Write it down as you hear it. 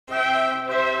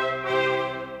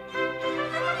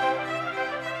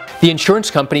The insurance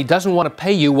company doesn't want to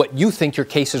pay you what you think your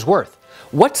case is worth.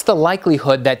 What's the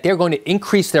likelihood that they're going to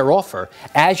increase their offer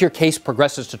as your case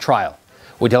progresses to trial?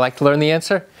 Would you like to learn the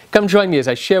answer? Come join me as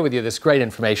I share with you this great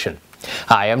information.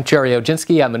 Hi, I'm Gerry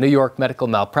Oginski. I'm a New York medical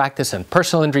malpractice and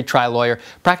personal injury trial lawyer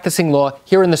practicing law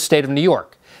here in the state of New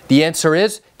York. The answer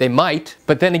is they might,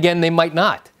 but then again they might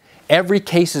not. Every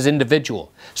case is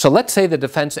individual. So let's say the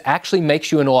defense actually makes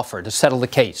you an offer to settle the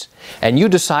case, and you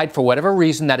decide for whatever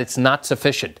reason that it's not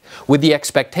sufficient, with the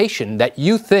expectation that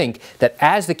you think that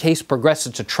as the case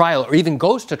progresses to trial or even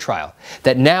goes to trial,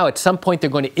 that now at some point they're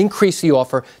going to increase the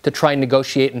offer to try and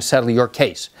negotiate and settle your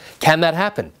case. Can that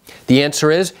happen? The answer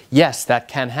is yes, that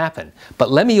can happen.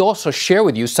 But let me also share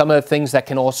with you some of the things that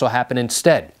can also happen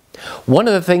instead. One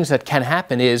of the things that can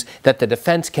happen is that the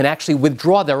defense can actually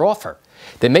withdraw their offer.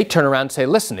 They may turn around and say,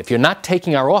 listen, if you're not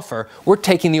taking our offer, we're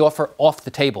taking the offer off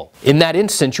the table. In that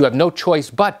instance, you have no choice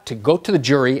but to go to the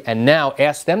jury and now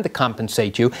ask them to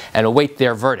compensate you and await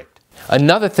their verdict.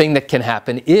 Another thing that can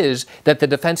happen is that the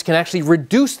defense can actually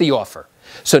reduce the offer.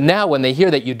 So now when they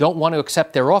hear that you don't want to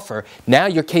accept their offer, now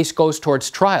your case goes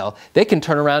towards trial, they can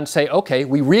turn around and say, okay,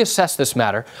 we reassess this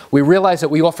matter. We realize that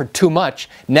we offered too much.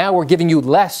 Now we're giving you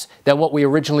less than what we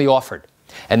originally offered.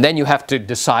 And then you have to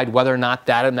decide whether or not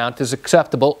that amount is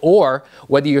acceptable or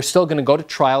whether you're still going to go to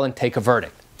trial and take a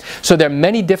verdict. So there are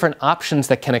many different options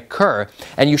that can occur,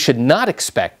 and you should not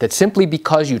expect that simply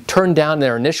because you turn down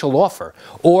their initial offer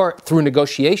or through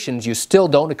negotiations you still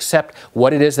don't accept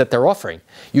what it is that they're offering.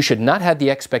 You should not have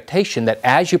the expectation that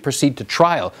as you proceed to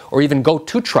trial or even go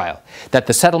to trial that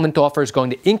the settlement offer is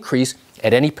going to increase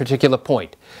at any particular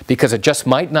point, because it just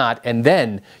might not, and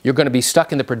then you're going to be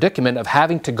stuck in the predicament of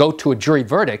having to go to a jury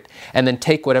verdict and then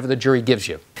take whatever the jury gives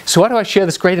you. So why do I share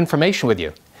this great information with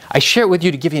you? I share it with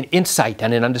you to give you an insight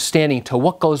and an understanding to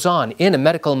what goes on in a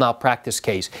medical malpractice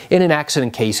case, in an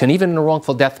accident case, and even in a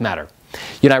wrongful death matter.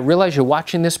 You know, I realize you're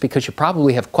watching this because you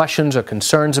probably have questions or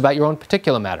concerns about your own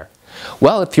particular matter.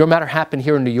 Well, if your matter happened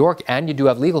here in New York and you do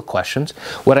have legal questions,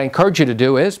 what I encourage you to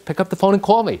do is pick up the phone and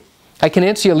call me. I can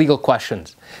answer your legal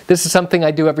questions. This is something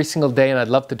I do every single day, and I'd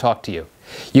love to talk to you.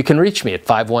 You can reach me at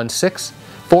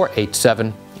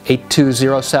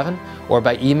 516-487-8207 or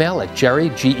by email at Gerry,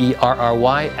 Gerry,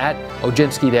 at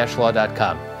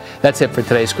oginski-law.com. That's it for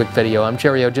today's quick video. I'm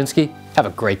Gerry Oginski. Have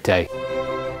a great day.